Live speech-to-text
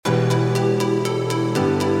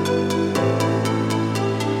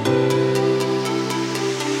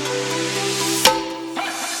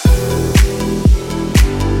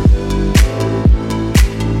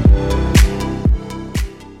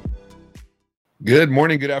Good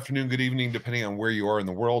morning, good afternoon, good evening, depending on where you are in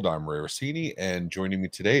the world. I'm Ray Orsini, and joining me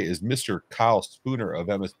today is Mr. Kyle Spooner of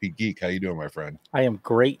MSP Geek. How you doing, my friend? I am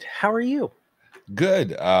great. How are you?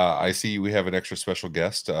 Good. I see we have an extra special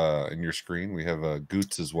guest in your screen. We have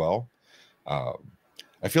Goots as well. Um,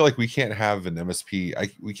 I feel like we can't have an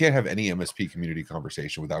MSP. We can't have any MSP community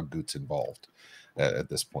conversation without Goots involved at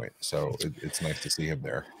this point. So it's nice to see him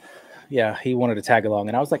there. Yeah, he wanted to tag along,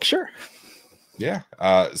 and I was like, sure. Yeah.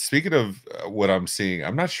 Speaking of what I'm seeing,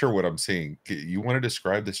 I'm not sure what I'm seeing. You want to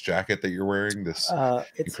describe this jacket that you're wearing? This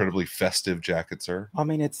It's. incredibly festive jacket, sir. I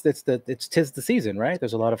mean, it's tis the season, right?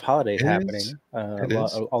 There's a lot of holidays It is. happening, It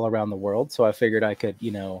is. all around the world. So I figured I could,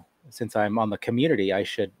 since I'm on the community, I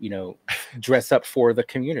should, dress up for the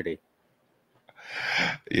community.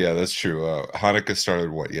 Yeah, that's true. Hanukkah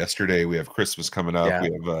started yesterday. We have Christmas coming up. Yeah.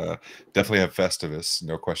 We have definitely have Festivus,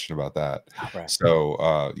 no question about that. All right.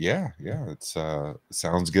 So yeah, it's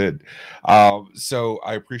sounds good. So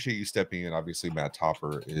I appreciate you stepping in. Obviously, Matt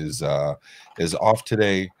Topper is off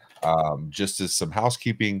today. Just as some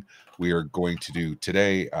housekeeping, we are going to do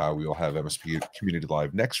today. We will have MSP Community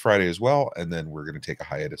Live next Friday as well, and then we're going to take a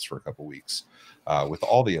hiatus for a couple weeks with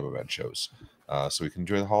all the MMN shows. So we can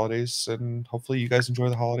enjoy the holidays, and hopefully you guys enjoy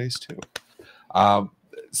the holidays too.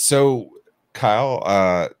 So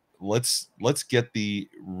Kyle, let's get the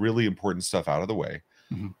really important stuff out of the way.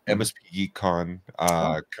 Mm-hmm. MSP Geek Con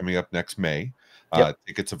coming up next May. Yep.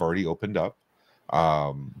 Tickets have already opened up.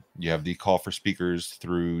 You have the call for speakers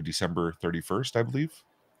through December 31st, I believe.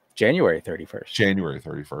 January 31st. January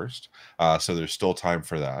 31st. So there's still time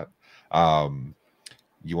for that.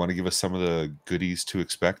 You want to give us some of the goodies to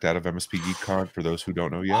expect out of MSP GeekCon for those who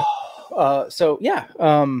don't know yet?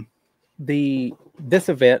 This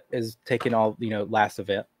event is taking all last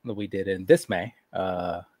event that we did in this May,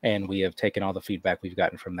 and we have taken all the feedback we've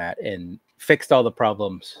gotten from that and fixed all the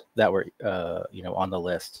problems that were on the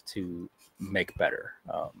list to make better.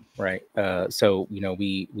 Right. So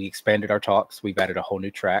we expanded our talks. We've added a whole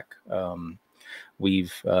new track.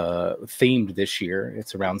 We've themed this year.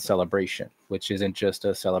 It's around celebration, which isn't just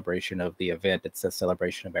a celebration of the event. It's a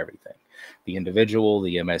celebration of everything, the individual,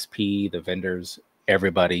 the MSP, the vendors,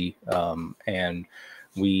 everybody. And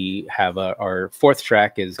we have our fourth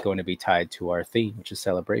track is going to be tied to our theme, which is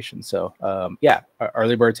celebration. So our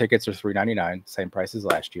early bird tickets are $3.99, same price as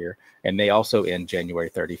last year. And they also end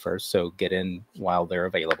January 31st. So get in while they're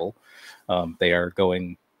available. They are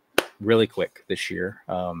going really quick this year.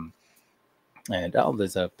 And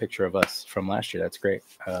there's a picture of us from last year. That's great.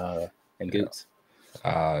 And Goots.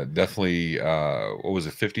 Definitely. What was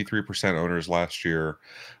it? 53% owners last year.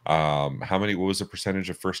 What was the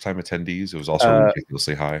percentage of first time attendees? It was also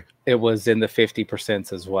ridiculously high. It was in the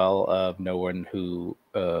 50% as well of no one who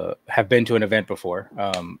have been to an event before.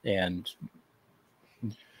 And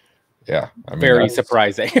yeah, I mean, very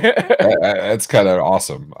surprising. That's kind of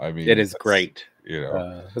awesome. I mean, it is great.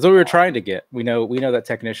 That's what we were trying to get. We know that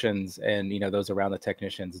technicians and those around the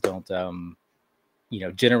technicians don't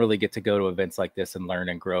generally get to go to events like this and learn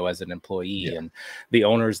and grow as an employee. Yeah. And the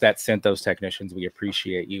owners that sent those technicians, we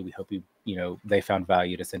appreciate you. We hope they found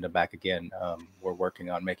value to send them back again. We're working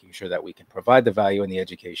on making sure that we can provide the value and the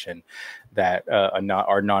education that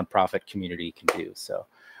our nonprofit community can do. So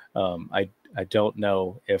I don't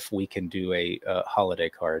know if we can do a holiday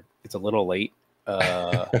card. It's a little late.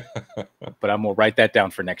 But I'm gonna write that down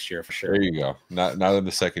for next year for sure. There you go. Not in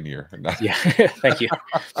the second year. Yeah, thank you.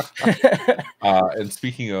 And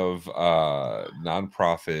speaking of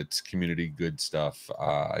nonprofit community good stuff,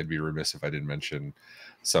 I'd be remiss if I didn't mention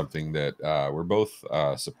something that we're both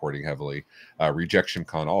supporting heavily. Rejection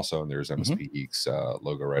Con also, and there's MSP Geeks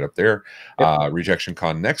logo right up there. Yep. Rejection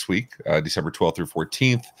Con next week, December 12th through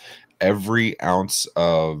 14th. Every ounce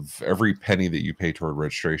of every penny that you pay toward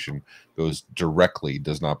registration goes directly,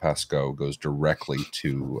 does not pass go, goes directly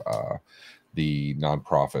to the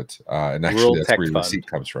nonprofit. And actually, Rural that's Tech where your Fund. receipt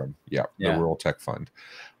comes from. Yeah, the Rural Tech Fund.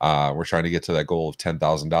 We're trying to get to that goal of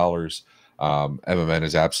 $10,000. MMN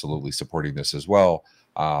is absolutely supporting this as well.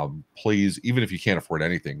 Please, even if you can't afford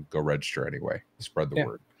anything, go register anyway. Spread the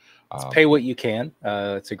word. Pay what you can.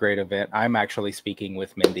 It's a great event. I'm actually speaking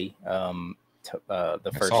with Mindy.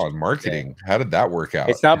 The first I saw in marketing. How did that work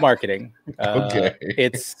out? It's not marketing. Okay.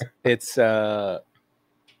 It's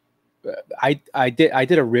I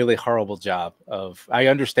did a really horrible job of. I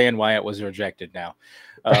understand why it was rejected now.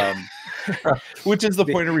 Which is the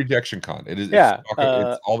point of Rejection Con. It is. Yeah,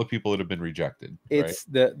 it's all the people that have been rejected. It's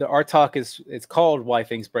right? the our talk is. It's called "Why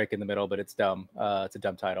Things Break in the Middle," but it's dumb. It's a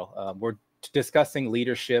dumb title. We're discussing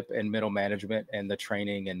leadership and middle management and the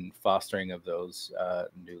training and fostering of those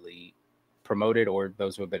newly promoted or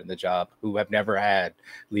those who have been in the job who have never had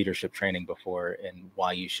leadership training before and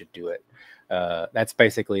why you should do it. That's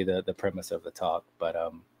basically the premise of the talk. But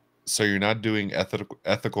so you're not doing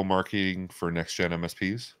ethical marketing for next gen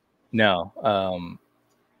MSPs? no.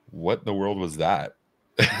 What in the world was that?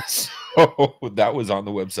 So that was on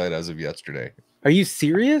the website as of yesterday. Are you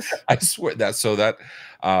serious? I swear that. So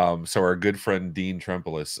our good friend Dean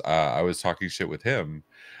Trempelis, I was talking shit with him.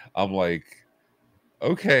 I'm like,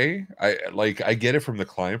 okay, I get it from the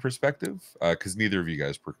client perspective, because neither of you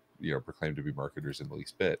guys proclaim to be marketers in the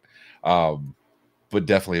least bit, but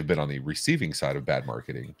definitely have been on the receiving side of bad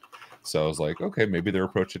marketing. So I was like, okay, maybe they're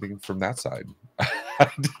approaching it from that side.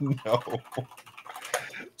 I didn't know.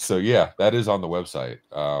 So yeah, that is on the website,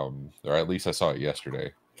 or at least I saw it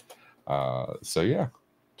yesterday. So yeah,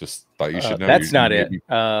 just thought you should know. That's not it.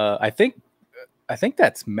 I think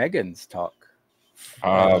that's Megan's talk.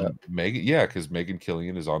 Megan, yeah, because Megan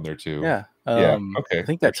Killian is on there too. Yeah. Yeah. Okay. I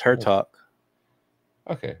think that's her talk.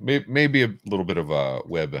 Okay. Maybe a little bit of a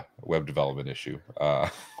web development issue.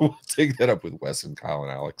 We'll take that up with Wes and Kyle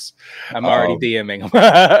and Alex. I'm already DMing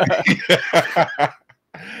them.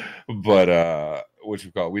 But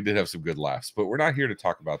we did have some good laughs, but we're not here to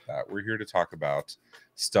talk about that. We're here to talk about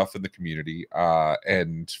stuff in the community.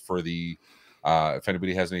 And for the if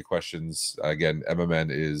anybody has any questions, again, MMN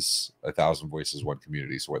is 1,000 voices, one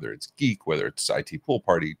community. So whether it's Geek, whether it's IT Pool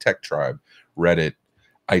Party, Tech Tribe, Reddit,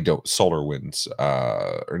 SolarWinds,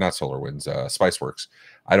 or not SolarWinds, Spiceworks,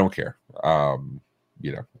 I don't care.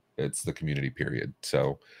 It's the community period.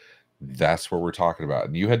 So that's what we're talking about.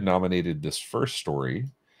 And you had nominated this first story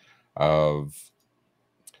of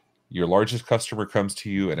your largest customer comes to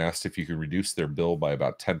you and asks if you can reduce their bill by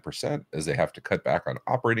about 10% as they have to cut back on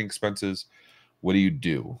operating expenses. What do you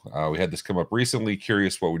do? We had this come up recently.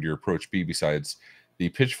 Curious, what would your approach be besides the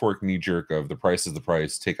pitchfork knee-jerk of the price is the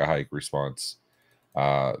price, take a hike response?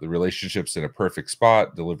 The relationship's in a perfect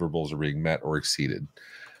spot. Deliverables are being met or exceeded.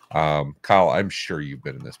 Kyle, I'm sure you've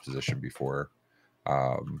been in this position before.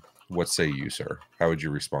 What say you, sir? How would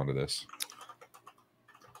you respond to this?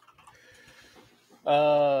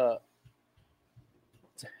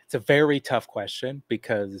 It's a very tough question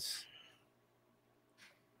because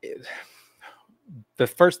the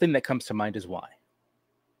first thing that comes to mind is why,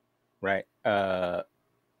 right?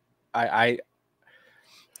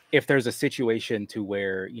 If there's a situation to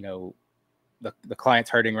where, the client's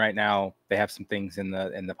hurting right now, they have some things in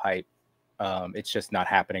the pipe, it's just not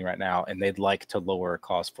happening right now, and they'd like to lower a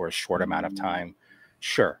cost for a short amount of time,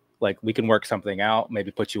 sure. Like, we can work something out,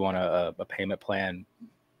 maybe put you on a payment plan,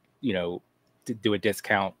 to do a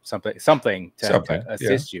discount, something to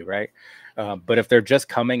assist you, right? But if they're just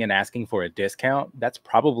coming and asking for a discount, that's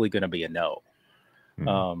probably going to be a no.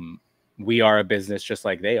 We are a business just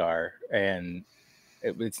like they are, and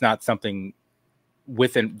it's not something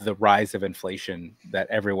within the rise of inflation that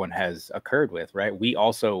everyone has occurred with, right? We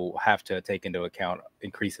also have to take into account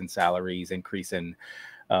increase in salaries, increase in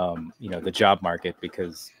the job market,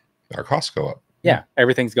 because our costs go up. Yeah,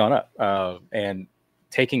 everything's gone up. And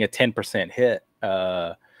taking a 10% hit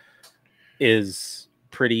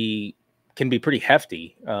can be pretty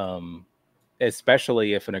hefty,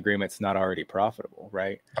 especially if an agreement's not already profitable,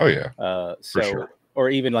 right? Oh yeah. For sure. Or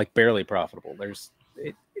even like barely profitable.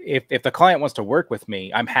 If the client wants to work with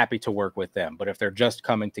me, I'm happy to work with them. But if they're just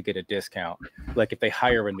coming to get a discount, like if they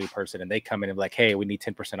hire a new person and they come in and like, hey, we need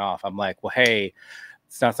 10% off, I'm like, well, hey,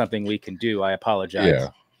 it's not something we can do. I apologize. Yeah.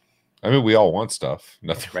 I mean, we all want stuff.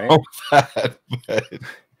 Nothing wrong with that. But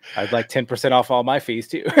I'd like 10% off all my fees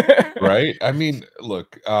too. Right? I mean,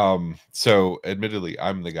 look, so admittedly,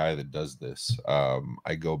 I'm the guy that does this.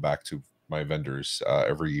 I go back to my vendors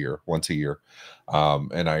once a year,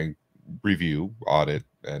 and I review, audit,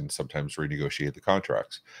 and sometimes renegotiate the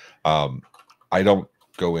contracts. I don't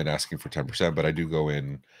go in asking for 10%, but I do go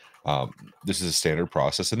in. This is a standard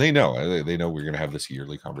process, and they know we're going to have this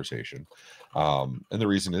yearly conversation. And the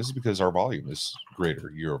reason is because our volume is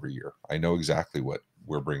greater year over year. I know exactly what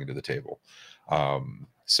we're bringing to the table.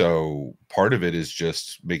 So part of it is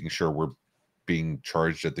just making sure we're being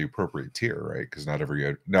charged at the appropriate tier, right? Because not every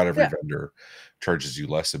vendor charges you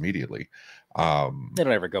less immediately. They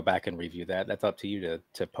don't ever go back and review that. That's up to you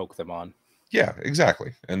to poke them on. Yeah,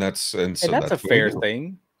 exactly. And that's a fair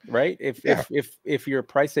thing, right? If your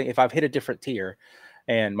pricing, if I've hit a different tier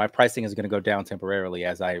and my pricing is going to go down temporarily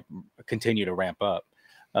as I continue to ramp up,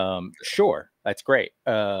 sure, that's great.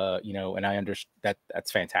 And I understand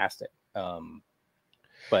that's fantastic.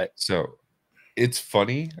 But so it's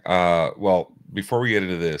funny. Well, before we get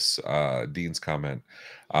into this, Dean's comment,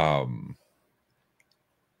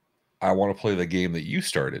 I want to play the game that you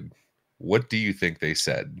started What do you think they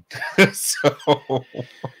said?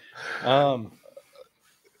 Um,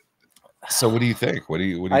 So what do you think? What do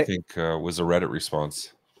you think was a Reddit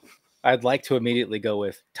response? I'd like to immediately go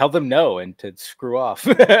with tell them no and to screw off.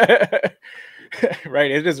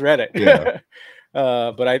 Right? It is Reddit. Yeah.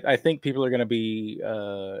 But I think people are going to be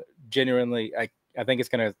genuinely. I think it's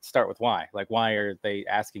going to start with why. Like, why are they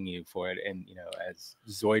asking you for it? And as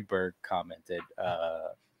Zoidberg commented,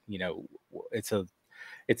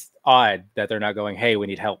 it's odd that they're not going, hey, we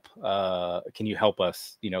need help. Can you help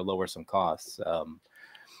us? Lower some costs.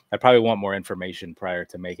 I probably want more information prior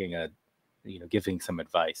to making giving some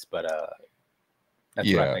advice. But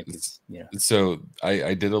that's what I think is. So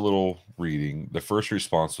I did a little reading. The first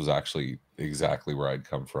response was actually exactly where I'd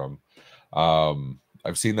come from.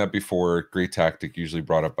 I've seen that before. Great tactic, usually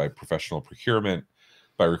brought up by professional procurement.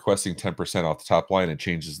 By requesting 10% off the top line, it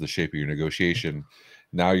changes the shape of your negotiation.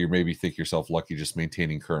 Now you maybe think yourself lucky just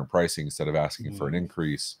maintaining current pricing instead of asking for an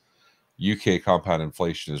increase. UK compound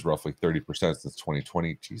inflation is roughly 30% since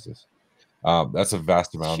 2020. Jesus. That's a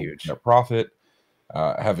vast amount of net profit.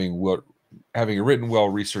 Having a written,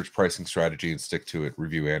 well-researched pricing strategy and stick to it,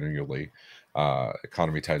 review annually.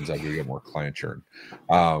 Economy tightens up, you get more client churn.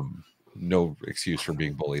 No excuse for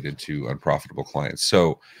being bullied into unprofitable clients.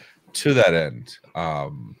 So to that end,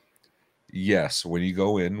 yes, when you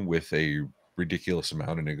go in with a ridiculous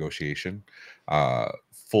amount of negotiation,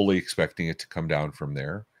 fully expecting it to come down from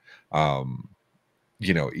there,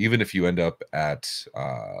 even if you end up at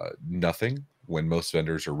nothing when most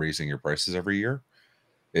vendors are raising your prices every year,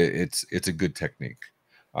 it's a good technique.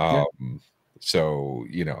 So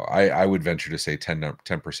I would venture to say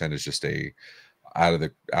 10% is just a out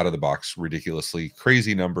of the box ridiculously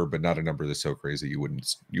crazy number, but not a number that's so crazy you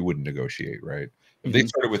wouldn't negotiate, right? If they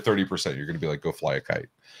started with 30%, you're going to be like, go fly a kite.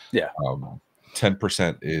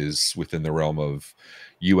 10% is within the realm of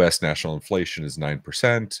US national inflation is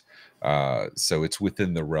 9%. So it's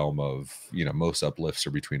within the realm of, most uplifts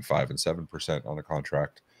are between 5 and 7% on a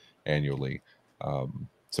contract annually.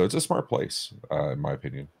 So it's a smart place, in my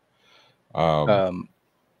opinion.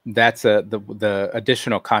 That's the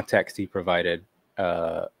additional context he provided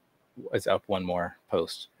is up one more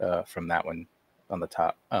post from that one on the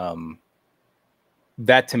top.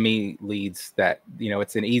 That to me leads that,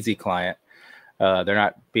 it's an easy client. They're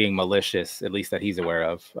not being malicious, at least that he's aware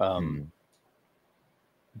of.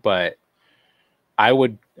 But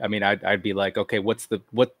I'd be like, okay,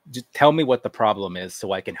 just tell me what the problem is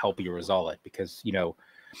so I can help you resolve it. Because,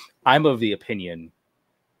 I'm of the opinion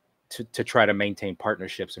to try to maintain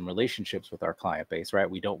partnerships and relationships with our client base, right?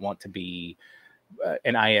 We don't want to be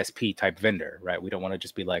an ISP type vendor, right? We don't want to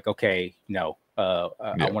just be like, okay, no,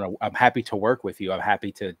 I'm happy to work with you. I'm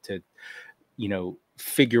happy to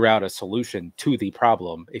figure out a solution to the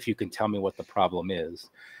problem if you can tell me what the problem is.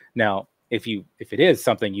 Now, if it is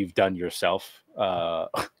something you've done yourself,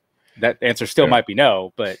 that answer still might be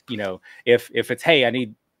no. But if it's, hey, I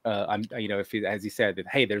need as he said that,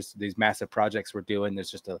 hey, there's these massive projects we're doing, there's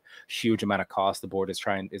just a huge amount of cost. The board is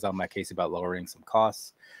on my case about lowering some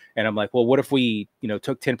costs, and I'm like, well, what if we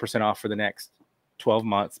took 10% off for the next 12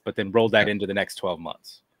 months, but then rolled that into the next 12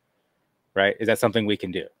 months, right? Is that something we can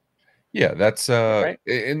do? Yeah, that's right.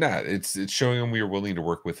 In that it's showing them we are willing to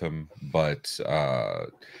work with them, but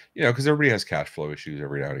because everybody has cash flow issues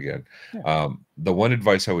every now and again. The one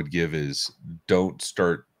advice I would give is don't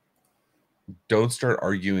start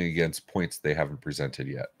arguing against points they haven't presented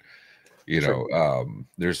yet.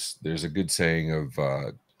 There's a good saying of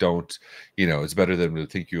don't, it's better than to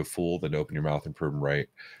think you a fool than to open your mouth and prove them right.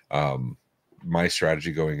 My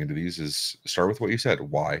strategy going into these is start with what you said,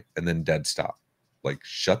 why, and then dead stop. Like,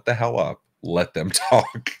 shut the hell up, let them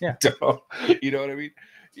talk. Yeah. You know what I mean?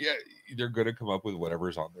 Yeah, they're going to come up with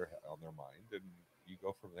whatever's on their mind, and you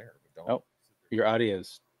go from there. But don't. Your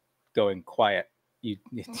audio's going quiet. You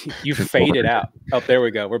faded out. Oh, there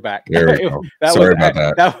we go. We're back. There we go. Sorry about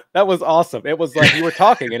that. That was awesome. It was like you were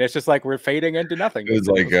talking, and it's just like we're fading into nothing. It was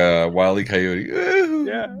like Wile E. Coyote.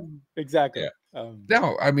 Yeah, exactly. Yeah.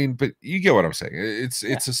 No, I mean, but you get what I'm saying. It's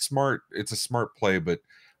a smart play, but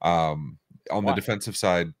on the defensive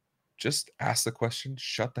side, just ask the question,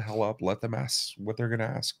 shut the hell up, let them ask what they're going to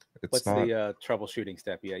ask. What's the troubleshooting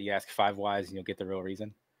step? You ask 5 whys and you'll get the real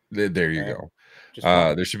reason. There you go.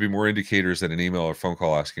 There should be more indicators than an email or phone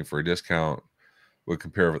call asking for a discount. Would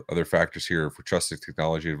compare with other factors here. For trusted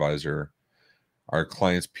technology advisor, our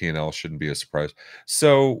client's P&L shouldn't be a surprise.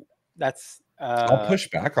 So that's I'll push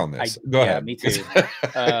back on this. Go ahead. Me too.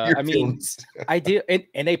 I mean, I do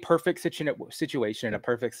in a perfect situation, in a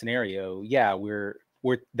perfect scenario. Yeah, we're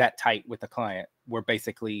we're that tight with the client. We're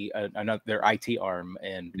basically another their IT arm,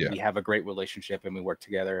 and we have a great relationship, and we work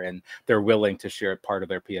together, and they're willing to share part of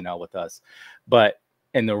their P&L with us. But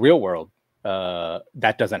in the real world,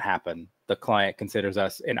 that doesn't happen. The client considers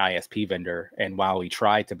us an ISP vendor, and while we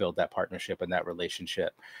try to build that partnership and that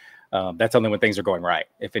relationship, that's only when things are going right.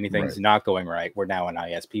 If anything's not going right, we're now an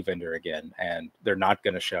ISP vendor again, and they're not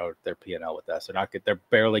going to show their P&L with us. They're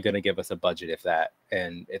barely going to give us a budget, if that,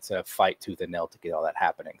 and it's a fight tooth and nail to get all that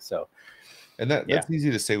happening. So, and that's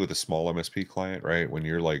easy to say with a small MSP client, right? When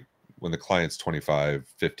you're like, when the client's 25,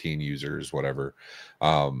 15 users, whatever,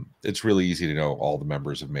 it's really easy to know all the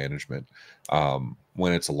members of management.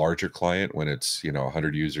 When it's a larger client, when it's,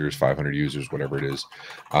 100 users, 500 users, whatever it is,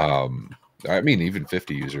 I mean, even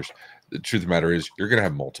 50 users, the truth of the matter is you're going to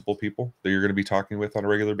have multiple people that you're going to be talking with on a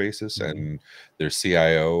regular basis, and their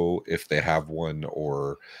CIO, if they have one,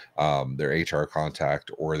 or their HR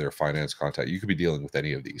contact or their finance contact. You could be dealing with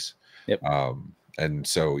any of these. And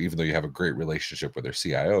so even though you have a great relationship with their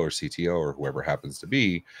CIO or CTO or whoever happens to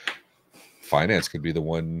be, finance could be the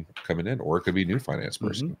one coming in, or it could be a new finance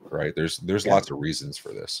person, right? There's lots of reasons for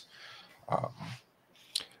this.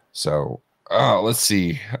 So let's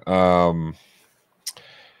see. What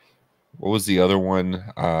was the other one?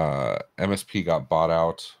 MSP got bought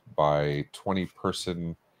out by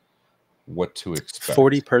 20-person. What to expect?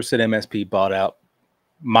 40-person MSP bought out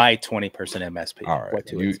my 20-person MSP. All right.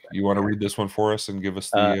 You want to read this one for us and give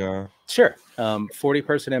us the sure.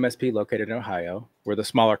 40-person MSP located in Ohio. We're the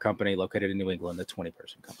smaller company located in New England, the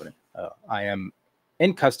 20-person company. I am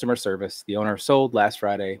in customer service. The owner sold last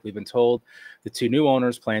Friday. We've been told the two new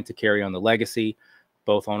owners plan to carry on the legacy.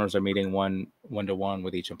 Both owners are meeting one-to-one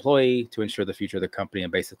with each employee to ensure the future of the company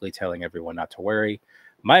and basically telling everyone not to worry.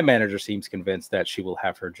 My manager seems convinced that she will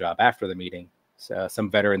have her job after the meeting. Some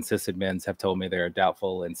veteran sysadmins have told me they are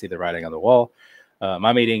doubtful and see the writing on the wall.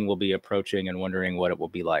 My meeting will be approaching and wondering what it will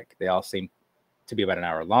be like. They all seem to be about an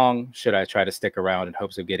hour long. Should I try to stick around in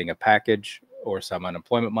hopes of getting a package or some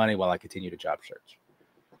unemployment money while I continue to job search?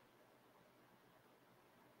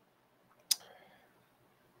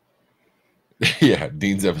 Yeah,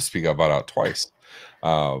 Dean's MSP got bought out twice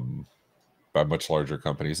by much larger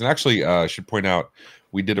companies. And actually, I should point out,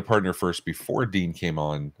 we did a partner first before Dean came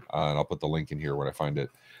on, and I'll put the link in here when I find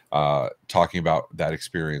it, talking about that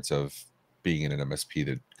experience of being in an MSP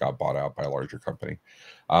that got bought out by a larger company.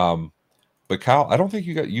 But Kyle, I don't think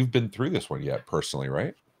you've been through this one yet personally,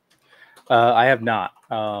 right? I have not.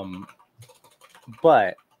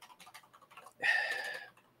 But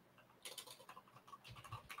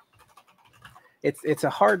it's a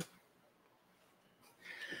hard,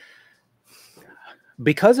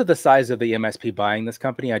 because of the size of the MSP buying this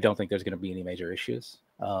company. I don't think there's going to be any major issues.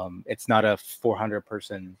 It's not a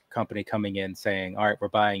 400-person company coming in saying, all right, we're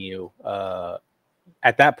buying you.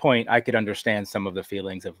 At that point, I could understand some of the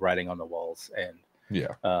feelings of writing on the walls and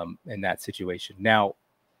in that situation. Now,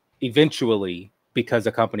 eventually, because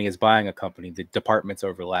a company is buying a company, the departments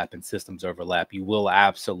overlap and systems overlap. You will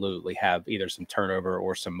absolutely have either some turnover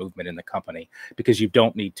or some movement in the company, because you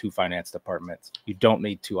don't need two finance departments. You don't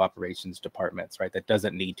need two operations departments, right? That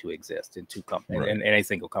doesn't need to exist in two companies, in a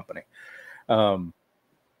single company. So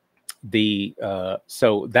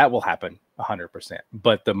that will happen 100%.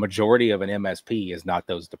 But the majority of an MSP is not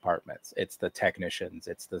those departments. It's the technicians,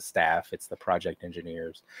 it's the staff, it's the project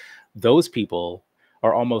engineers. Those people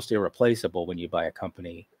are almost irreplaceable when you buy a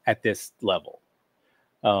company at this level.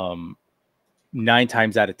 9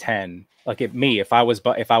 times out of 10, like if I was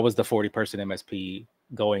the 40-person MSP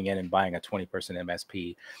going in and buying a 20-person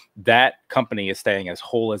MSP, that company is staying as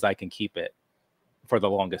whole as I can keep it for the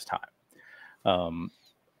longest time.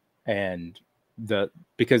 And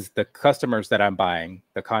because the customers that I'm buying,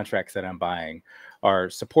 the contracts that I'm buying, are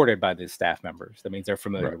supported by the staff members. That means they're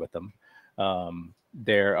familiar with them.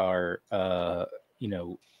 There are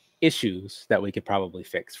issues that we could probably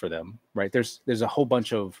fix for them, right? There's a whole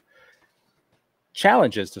bunch of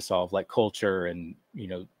challenges to solve, like culture and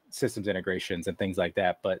systems integrations and things like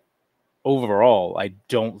that. But overall, I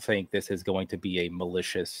don't think this is going to be a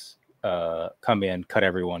malicious come in, cut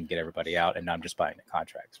everyone, get everybody out, and I'm just buying the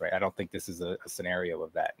contracts, right? I don't think this is a scenario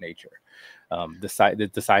of that nature. The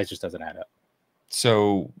size just doesn't add up.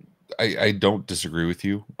 So I don't disagree with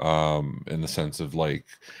you in the sense of, like,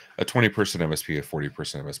 a 20-person MSP, a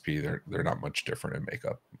 40-person MSP, they're not much different in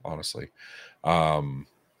makeup, honestly.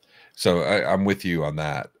 So I'm with you on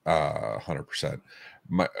that 100%.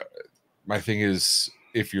 My thing is,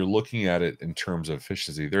 if you're looking at it in terms of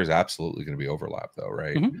efficiency, there's absolutely going to be overlap, though,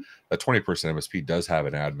 right? A 20-person MSP does have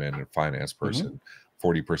an admin and finance person.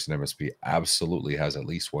 40-person MSP absolutely has at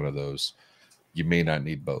least one of those. You may not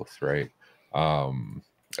need both, right?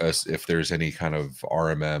 As if there's any kind of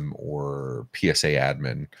RMM or PSA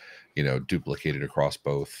admin, duplicated across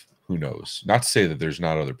both, who knows? Not to say that there's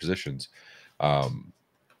not other positions.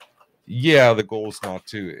 Yeah, the goal is not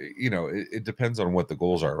to, it depends on what the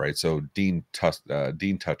goals are, right? So Dean touched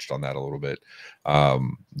on that a little bit.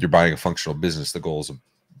 You're buying a functional business. The goals of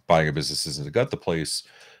buying a business isn't to gut the place.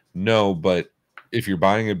 No, but if you're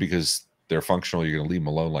buying it because they're functional, you're going to leave them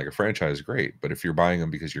alone like a franchise, great. But if you're buying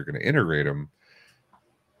them because you're going to integrate them,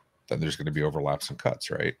 then there's going to be overlaps and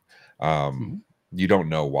cuts, right? You don't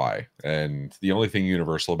know why. And the only thing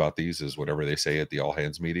universal about these is whatever they say at the all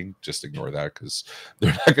hands meeting, just ignore that, because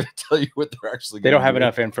they're not going to tell you what they're actually they going to don't have do.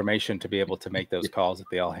 enough information to be able to make those calls at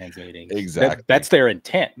the all hands meetings. Exactly. That's their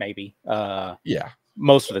intent, maybe. Yeah.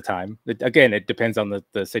 Most of the time. Again, it depends on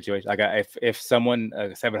the situation. Like if someone,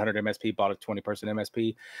 a 700 MSP bought a 20-person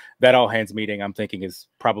MSP, that all hands meeting, I'm thinking, is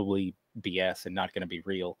probably BS and not going to be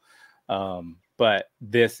real. But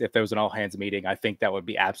if there was an all hands meeting, I think that would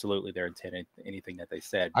be absolutely their intent in anything that they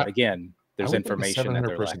said. But again, there's information that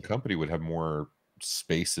they're 700-person company would have more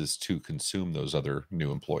spaces to consume those other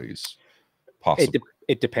new employees. Possibly.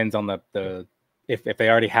 It depends on if they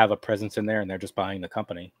already have a presence in there and they're just buying the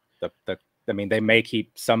company. I mean, they may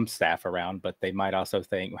keep some staff around, but they might also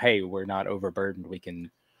think, hey, we're not overburdened. We can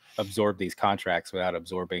absorb these contracts without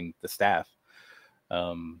absorbing the staff.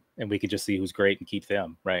 And we can just see who's great and keep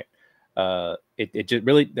them, right? It just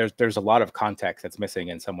really, there's a lot of context that's missing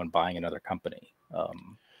in someone buying another company.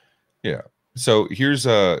 Yeah. So here's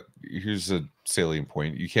a salient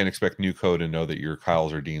point. You can't expect new code and know that your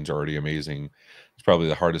Kyles or Deans are already amazing. It's probably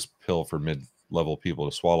the hardest pill for mid-level people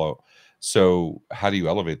to swallow. So how do you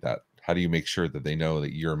elevate that? How do you make sure that they know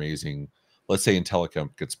that you're amazing? Let's say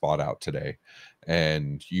Intellicom gets bought out today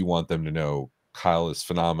and you want them to know Kyle is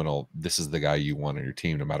phenomenal. This is the guy you want on your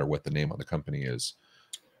team, no matter what the name of the company is.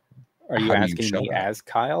 Are you asking me as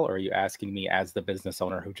Kyle, or are you asking me as the business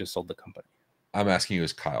owner who just sold the company? I'm asking you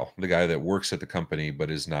as Kyle, the guy that works at the company but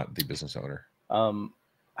is not the business owner.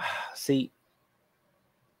 See,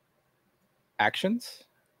 actions.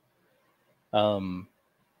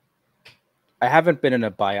 I haven't been in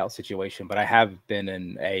a buyout situation, but I have been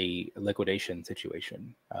in a liquidation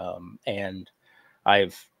situation. And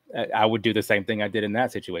I would do the same thing I did in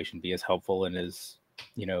that situation, be as helpful and as,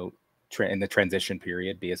 in the transition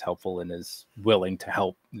period, be as helpful and as willing to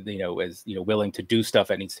help, willing to do stuff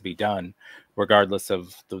that needs to be done, regardless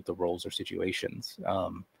of the roles or situations.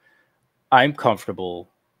 I'm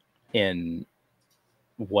comfortable in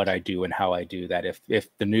what I do and how I do that. If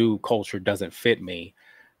the new culture doesn't fit me,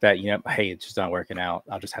 that, hey, it's just not working out,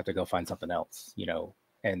 I'll just have to go find something else,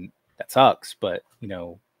 and that sucks, but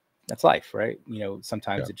that's life, right?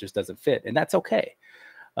 Sometimes it just doesn't fit, and that's okay.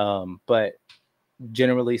 But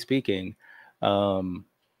generally speaking,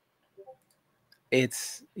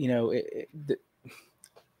 it's,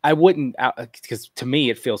 I wouldn't, because to me,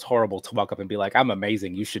 it feels horrible to walk up and be like, I'm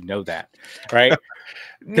amazing, you should know that, right?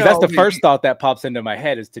 Because that's the first thought that pops into my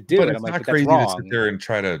head, is to do it. I'm like, but that's wrong. To sit there and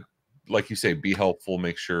try to, like you say, be helpful,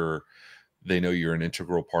 make sure they know you're an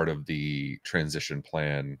integral part of the transition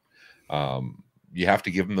plan. You have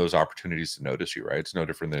to give them those opportunities to notice you, right? It's no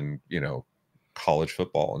different than, college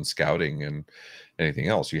football and scouting and anything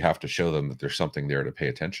else. You have to show them that there's something there to pay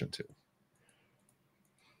attention to.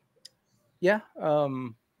 Yeah.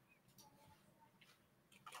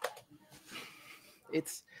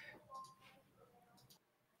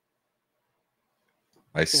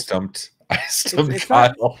 I stumped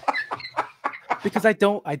Kyle. Because I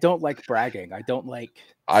don't like bragging. I don't like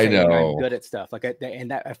saying I'm good at stuff. Like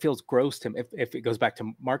and that feels gross to me. If it goes back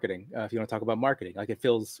to marketing, if you want to talk about marketing, like, it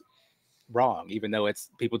feels wrong, even though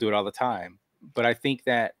people do it all the time. But I think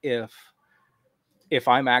that if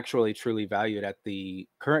I'm actually truly valued at the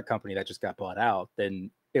current company that just got bought out, then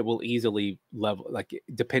it will easily level, like,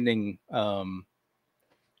 depending,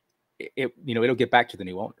 it'll get back to the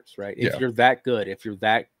new owners, right? If you're that good, if you're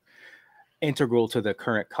that integral to the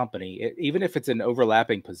current company, even if it's an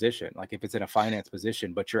overlapping position, like if it's in a finance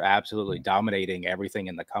position, but you're absolutely dominating everything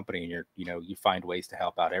in the company, and you find ways to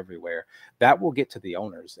help out everywhere, that will get to the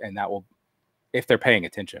owners, and that will, if they're paying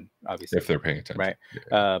attention, obviously. If they're paying attention, right?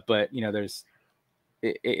 Yeah. But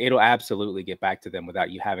it'll absolutely get back to them without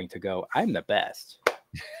you having to go, I'm the best.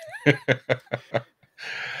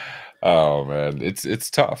 Oh man, it's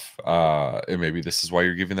tough. And maybe this is why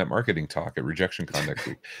you're giving that marketing talk at Rejection Con next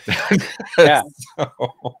week. Yeah.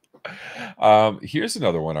 So, here's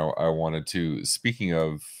another one I wanted to, speaking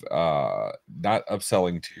of not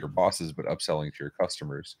upselling to your bosses, but upselling to your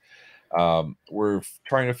customers. We're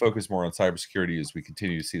trying to focus more on cybersecurity as we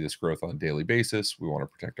continue to see this growth on a daily basis. We want to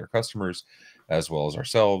protect our customers as well as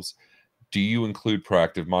ourselves. Do you include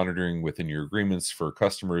proactive monitoring within your agreements for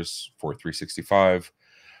customers for 365?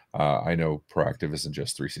 I know proactive isn't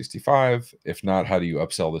just 365. If not, how do you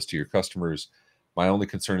upsell this to your customers? My only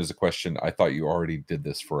concern is a question. I thought you already did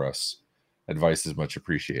this for us. Advice is much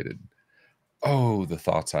appreciated. Oh, the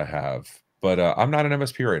thoughts I have. But I'm not an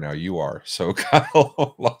MSP right now. You are. So,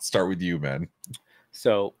 Kyle, let's start with you, man.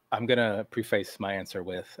 So I'm going to preface my answer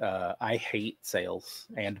with I hate sales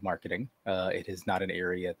and marketing. It is not an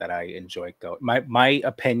area that I enjoy going. My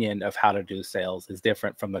opinion of how to do sales is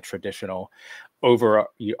different from the traditional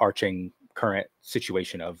overarching current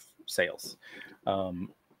situation of sales.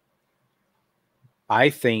 I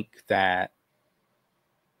think that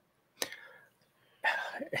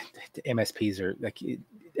MSPs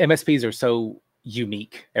are so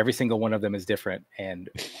unique. Every single one of them is different. And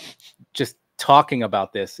just talking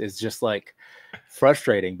about this is just like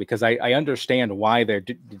frustrating because I understand why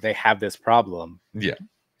they have this problem. Yeah.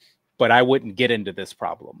 But I wouldn't get into this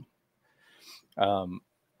problem.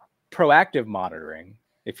 Proactive monitoring,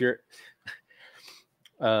 if you're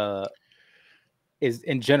is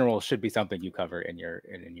in general should be something you cover in your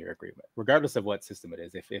agreement, regardless of what system it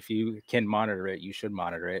is. If you can monitor it, you should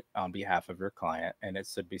monitor it on behalf of your client, and it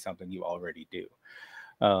should be something you already do.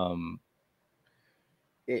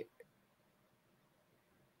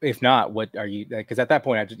 If not, what are you? Because at that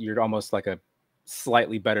point, you're almost like a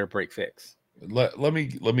slightly better break fix. Let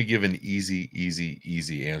me give an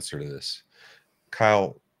easy answer to this.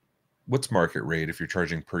 Kyle, what's market rate if you're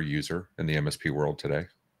charging per user in the MSP world today?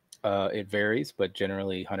 It varies, but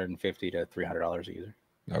generally $150 to $300 a user.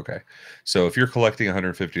 Okay. So if you're collecting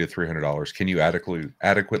 $150 to $300, can you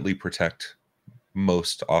adequately protect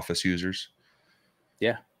most Office users?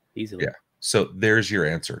 Yeah, easily. Yeah. So there's your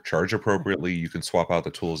answer. Charge appropriately. You can swap out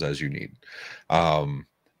the tools as you need.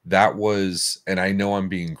 That was, and I know I'm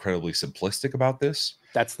being incredibly simplistic about this.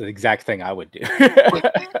 That's the exact thing I would do.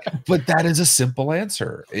 But that is a simple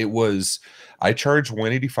answer. It was, I charged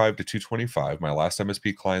 $185 to $225. My last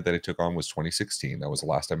MSP client that I took on was 2016. That was the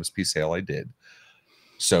last MSP sale I did.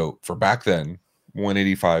 So for back then,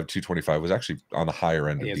 $185, $225 was actually on the higher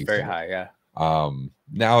end of it's decent. very high, yeah.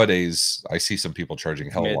 Nowadays, I see some people charging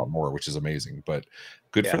hell a lot more, which is amazing, but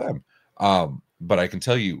good for them. But I can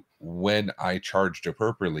tell you, when I charged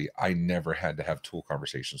appropriately, I never had to have tool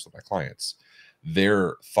conversations with my clients.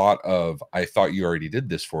 Their thought of, I thought you already did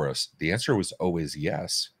this for us. The answer was always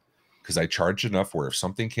yes, because I charged enough where if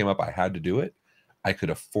something came up, I had to do it. I could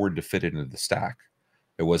afford to fit it into the stack.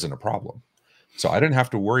 It wasn't a problem. So I didn't have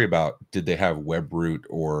to worry about, did they have WebRoot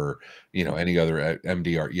or, any other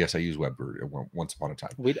MDR? Yes, I use WebRoot once upon a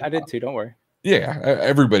time. I did too. Don't worry. Yeah,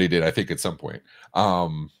 everybody did, I think, at some point.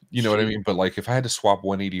 You know what I mean? But like, if I had to swap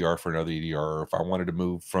one EDR for another EDR, or if I wanted to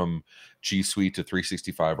move from G Suite to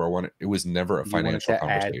 365, it was never a financial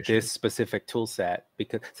conversation. Add this specific tool set,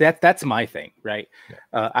 because that's my thing, right?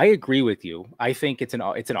 Yeah. I agree with you. I think it's an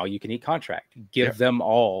all you can eat contract. Give them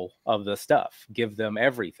all of the stuff. Give them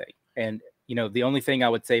everything. And the only thing I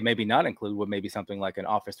would say maybe not include would maybe something like an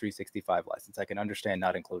Office 365 license. I can understand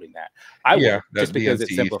not including that. I would, just because it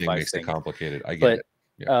simplifies makes it complicated. I get it.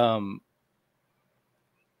 Yeah.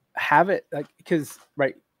 Have it, like, because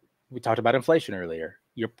we talked about inflation earlier.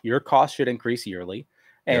 Your cost should increase yearly,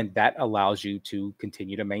 and that allows you to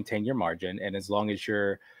continue to maintain your margin. And as long as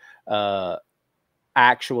you're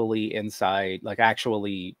actually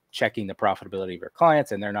checking the profitability of your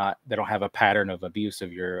clients, and they don't have a pattern of abuse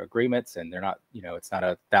of your agreements, and they're not, it's not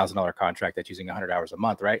a $1,000 contract that's using 100 hours a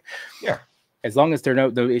month, right? Yeah. As long as there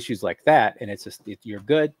are no issues like that, and it's just, you're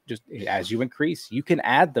good. Just as you increase, you can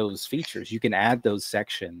add those features, you can add those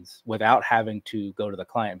sections without having to go to the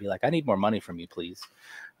client and be like, I need more money from you, please.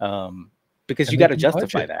 Because you got to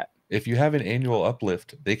justify that. If you have an annual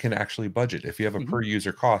uplift, they can actually budget. If you have a per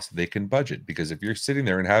user cost, they can budget. Because if you're sitting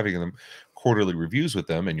there and having them quarterly reviews with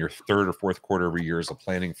them, and your third or fourth quarter every year is a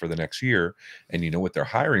planning for the next year, and you know what their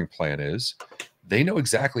hiring plan is, they know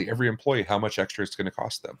exactly, every employee, how much extra it's going to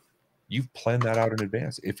cost them. You've planned that out in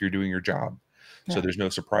advance if you're doing your job. Yeah. So there's no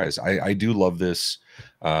surprise. I do love this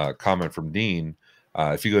comment from Dean.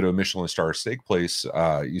 If you go to a Michelin star steak place,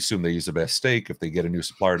 you assume they use the best steak. If they get a new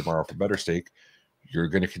supplier tomorrow for better steak, you're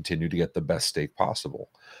going to continue to get the best steak possible.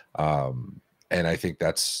 And I think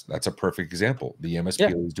that's a perfect example. The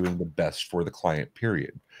MSP is doing the best for the client,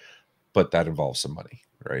 period. But that involves some money,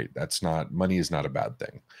 right? Money is not a bad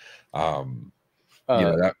thing.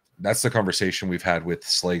 That's the conversation we've had with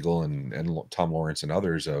Slagle and Tom Lawrence and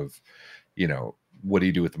others of, what do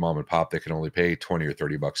you do with the mom and pop that can only pay $20 or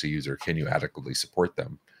 $30 a user? Can you adequately support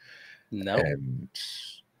them? No. And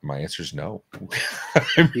My answer is no.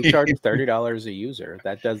 You charge $30 a user.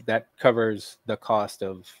 That covers the cost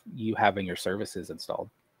of you having your services installed.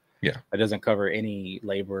 Yeah. That doesn't cover any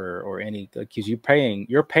labor or any, because you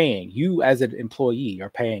as an employee are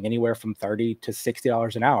paying anywhere from $30 to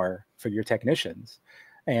 $60 an hour for your technicians.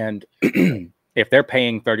 And if they're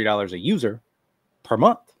paying $30 a user per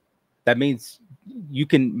month, that means you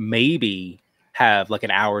can maybe have like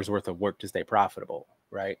an hour's worth of work to stay profitable,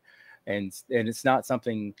 right? And it's not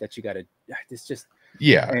something that you got to, it's just,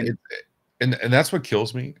 yeah. And that's what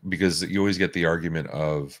kills me, because you always get the argument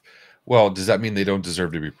of, well, does that mean they don't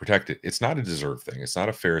deserve to be protected? It's not a deserved thing. It's not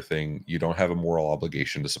a fair thing. You don't have a moral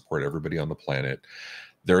obligation to support everybody on the planet.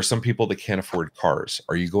 There are some people that can't afford cars.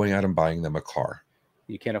 Are you going out and buying them a car?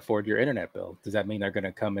 You can't afford your internet bill. Does that mean they're going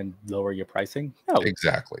to come and lower your pricing? No.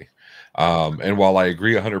 Exactly. And while I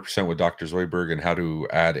agree 100% with Dr. Zoidberg and how to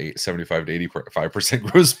add 75 to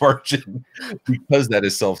 85% gross margin, because that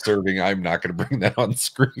is self-serving, I'm not going to bring that on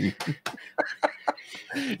screen.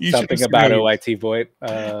 Something about OIT VoIP.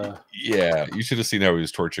 Yeah, you should have seen how he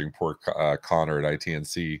was torturing poor Connor at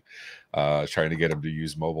ITNC, trying to get him to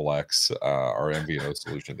use MobileX, our MVNO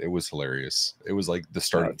solution. It was hilarious. It was like the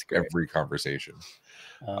start of every conversation.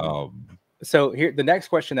 So here, the next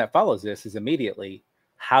question that follows this is immediately,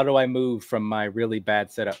 how do I move from my really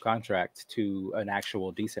bad setup contract to an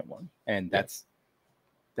actual decent one? And that's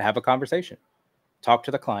to have a conversation. Talk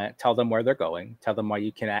to the client, tell them where they're going, tell them why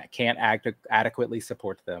you can't adequately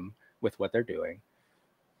support them with what they're doing.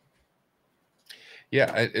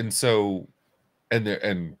 Yeah, and so,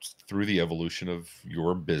 and through the evolution of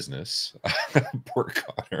your business, poor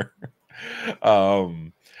Connor,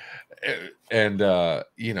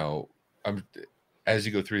 you know, as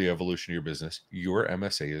you go through the evolution of your business, your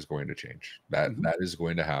MSA is going to change. That is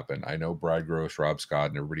going to happen. I know Brad Gross, Rob Scott,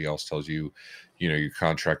 and everybody else tells you, you know, your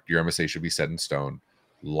MSA should be set in stone.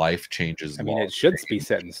 Life changes. I mean, it should be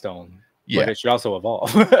set in stone, yeah, but it should also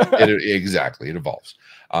evolve. Exactly, it evolves.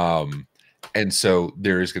 And so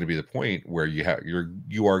there is going to be the point where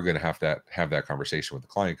you are going to have that conversation with the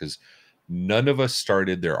client, because none of us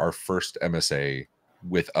started our first MSA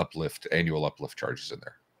with annual uplift charges in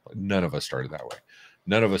there. None of us started that way.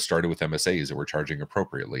 None of us started with MSAs that were charging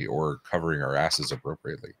appropriately or covering our asses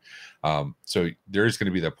appropriately. So there is going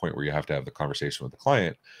to be that point where you have to have the conversation with the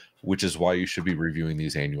client, which is why you should be reviewing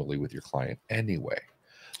these annually with your client anyway.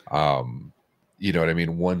 You know what I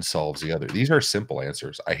mean? One solves the other. These are simple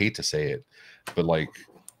answers. I hate to say it, but like,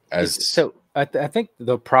 I think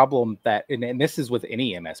the problem and this is with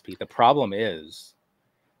any MSP, the problem is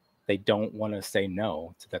they don't want to say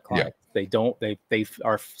no to the client. Yeah. They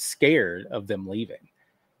are scared of them leaving.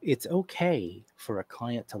 It's okay for a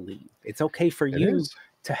client to leave. It's okay for you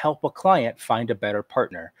to help a client find a better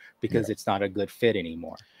partner because it's not a good fit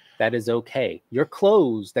anymore. That is okay. Your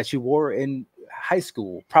clothes that you wore in high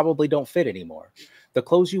school probably don't fit anymore. The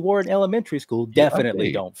clothes you wore in elementary school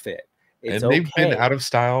definitely don't fit. It's and they've been out of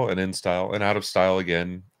style and in style and out of style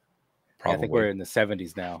again. Probably. I think we're in the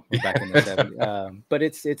 70s now. We're back in the 70s. But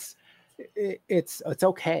it's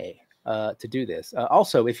okay to do this.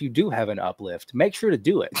 Also, if you do have an uplift, make sure to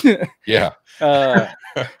do it. Yeah.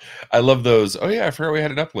 I love those. Oh yeah, I forgot we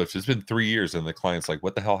had an uplift. It's been 3 years, and the client's like,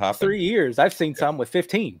 "What the hell happened?" 3 years. I've seen some with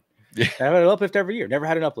 15. Yeah. I have an uplift every year. Never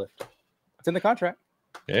had an uplift. It's in the contract.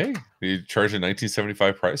 Hey, you charge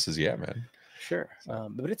 1975 prices. Yeah, man. Sure.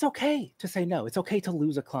 But it's okay to say no. It's okay to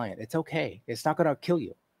lose a client. It's okay. It's not going to kill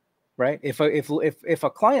you. Right. If a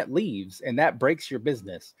client leaves and that breaks your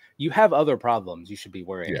business, you have other problems you should be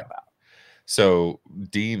worrying about. So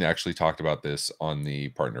Dean actually talked about this on the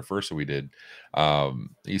Partner First that we did.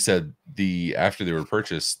 He said after they were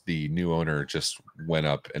purchased, the new owner just went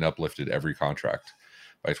up and uplifted every contract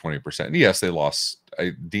by 20%. And yes, they lost.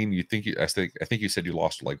 Dean, I think you said you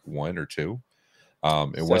lost like 1 or 2.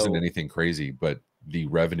 It wasn't anything crazy, but the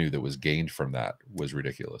revenue that was gained from that was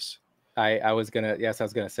ridiculous. I was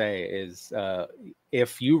gonna say is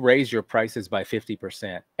if you raise your prices by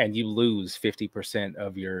 50% and you lose 50%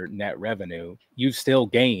 of your net revenue, you've still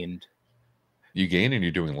gained. You gain and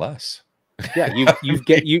you're doing less. Yeah, you have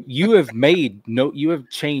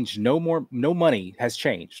changed. No money has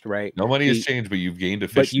changed, right? No money has changed, but you've gained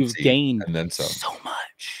efficiency. But you've gained and then some. So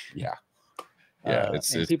much. Yeah.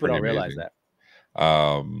 It's people don't realize that.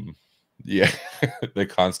 Yeah, the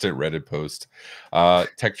constant Reddit post.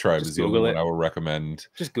 Tech Tribe is the only one I will recommend.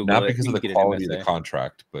 Just Google not because of the quality of the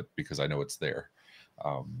contract, but because I know it's there.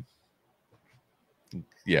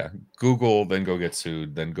 Yeah, Google, then go get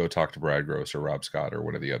sued, then go talk to Brad Gross or Rob Scott or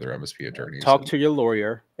one of the other MSP attorneys. Talk to your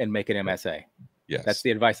lawyer and make an MSA. Yes, that's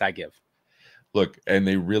the advice I give. Look, and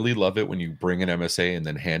they really love it when you bring an MSA and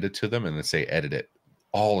then hand it to them and then say edit it.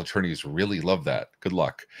 all attorneys really love that. Good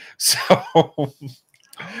luck. So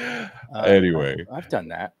anyway, I've done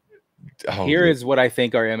that. oh, Here is what I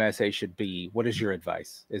think our MSA should be. What is your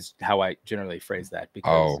advice? Is how I generally phrase that.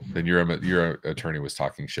 Because then your attorney was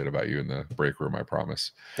talking shit about you in the break room. I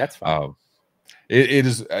promise. that's fine. It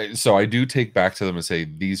is. So I do take back to them and say,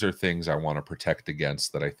 these are things I want to protect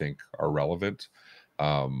against that I think are relevant.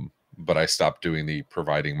 But I stopped doing the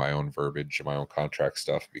providing my own verbiage and my own contract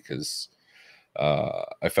stuff because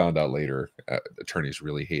I found out later attorneys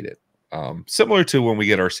really hate it. Similar to when we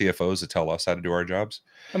get our CFOs to tell us how to do our jobs.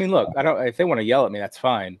 I mean, look, I don't. If they want to yell at me, that's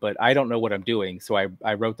fine. But I don't know what I'm doing, so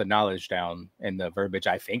I wrote the knowledge down and the verbiage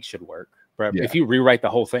I think should work. But if you rewrite the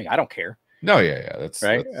whole thing, I don't care. No, yeah, that's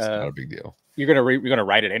right. That's not a big deal. You're gonna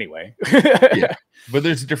write it anyway. Yeah, but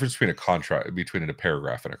there's a difference between a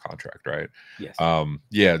paragraph and a contract, right? Yes.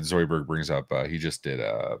 Yeah. Zoidberg brings up he just did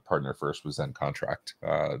a partner first with Zen contract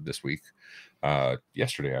this week,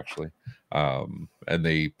 yesterday actually, and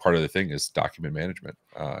part of the thing is document management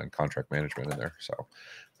and contract management in there. So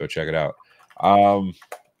go check it out.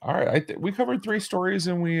 All right, we covered 3 stories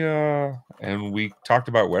and we talked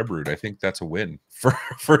about WebRoot. I think that's a win for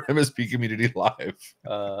MSP Community Live.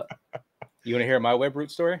 You want to hear my WebRoot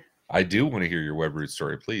story? I do want to hear your WebRoot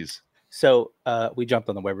story, please. So we jumped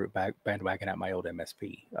on the WebRoot bandwagon at my old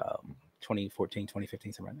MSP, 2014,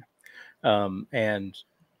 2015, somewhere in there. And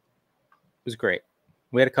it was great.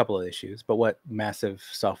 We had a couple of issues, but what massive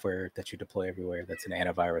software that you deploy everywhere that's an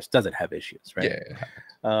antivirus doesn't have issues, right?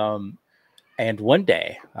 Yeah. And one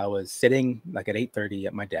day I was sitting like at 8:30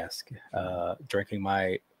 at my desk, drinking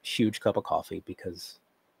my huge cup of coffee because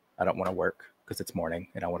I don't want to work because it's morning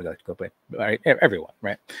and I want to go bed. Right? Everyone,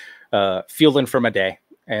 right? Fueling for my day.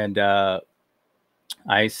 And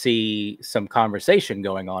I see some conversation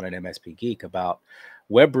going on in MSP Geek about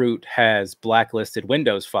WebRoot has blacklisted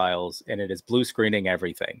Windows files and it is blue screening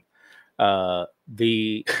everything.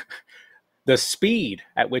 The speed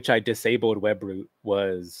at which I disabled WebRoot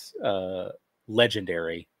was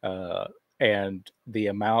legendary, and the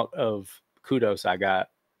amount of kudos I got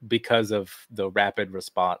because of the rapid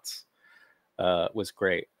response was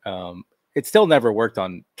great. It still never worked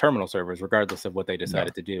on terminal servers, regardless of what they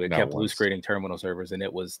decided to do. It kept blue screening terminal servers, and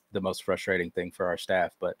it was the most frustrating thing for our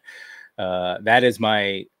staff. But that is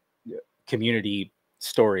my community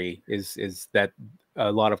story, is that a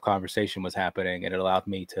lot of conversation was happening, and it allowed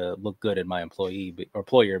me to look good in my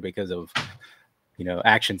employer because of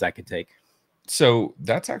actions I could take. So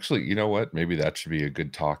that's actually, you know what, maybe that should be a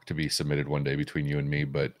good talk to be submitted one day between you and me.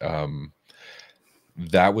 But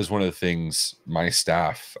that was one of the things my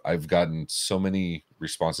staff, I've gotten so many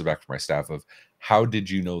responses back from my staff of, how did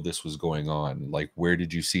you know this was going on? Like, where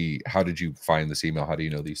did you see, how did you find this email? How do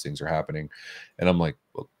you know these things are happening? And I'm like,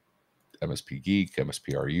 well, MSP Geek,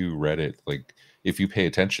 MSPRU, Reddit, like, if you pay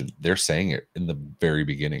attention, they're saying it in the very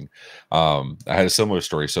beginning. I had a similar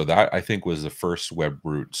story. So that, I think, was the first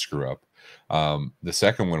WebRoot screw up. The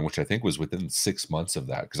second one, which I think was within 6 months of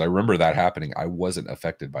that, because I remember that happening, I wasn't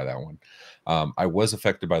affected by that one. I was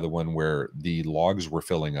affected by the one where the logs were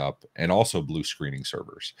filling up and also blue screening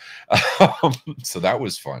servers. So that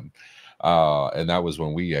was fun. And that was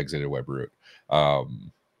when we exited WebRoot.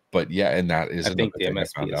 But yeah, and that is, I think the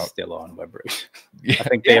MSP is still on WebRoot. Yeah, I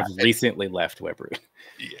think they have recently left WebRoot.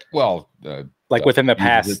 Yeah, well, like within the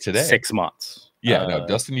past 6 months. Yeah, no,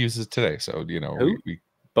 Dustin uses it today. So, who?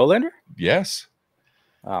 Bolander? Yes.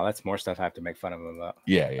 Oh, that's more stuff I have to make fun of him about.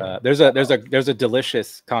 Yeah. There's a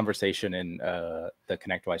delicious conversation in the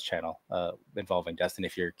ConnectWise channel involving Dustin.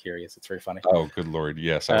 If you're curious, it's very funny. Oh, good Lord.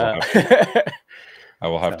 Yes. I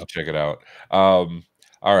will have to check it out.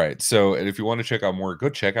 All right. So, and if you want to check out more, go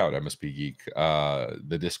check out MSP Geek,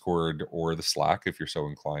 the Discord or the Slack if you're so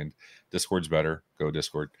inclined. Discord's better. Go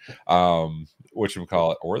Discord.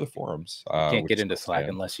 Whatchamacallit, or the forums. You can't get into Slack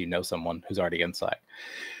unless you know someone who's already in Slack.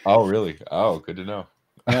 Oh, really? Oh, good to know.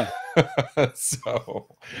 Yeah.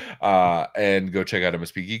 So, and go check out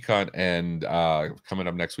MSP GeekCon, and coming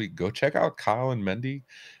up next week, go check out Kyle and Mendy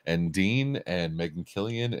and Dean and Megan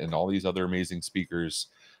Killian and all these other amazing speakers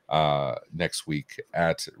next week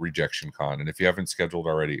at Rejection Con. And if you haven't scheduled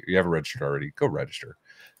already, you haven't registered already, go register.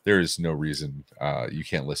 There is no reason you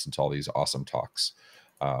can't listen to all these awesome talks.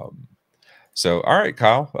 So, all right,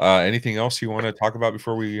 Kyle, anything else you want to talk about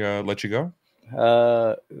before we let you go?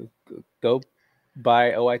 Go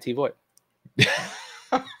buy OIT Void.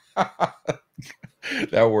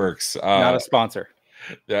 That works. Not a sponsor.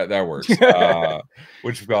 That works.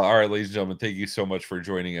 Which, all right, ladies and gentlemen, thank you so much for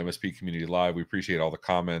joining MSP Community Live. We appreciate all the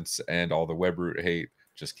comments and all the WebRoot hate.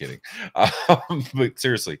 just kidding. But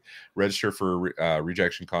seriously, register for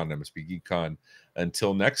Rejection Con, MSP Geek Con.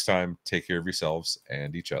 Until next time, take care of yourselves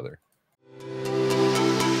and each other.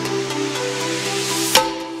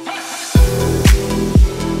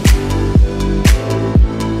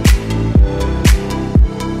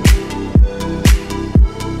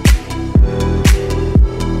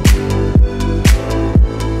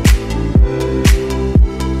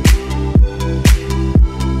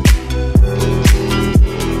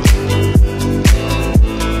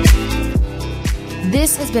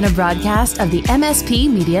 This has been a broadcast of the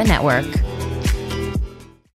MSP Media Network.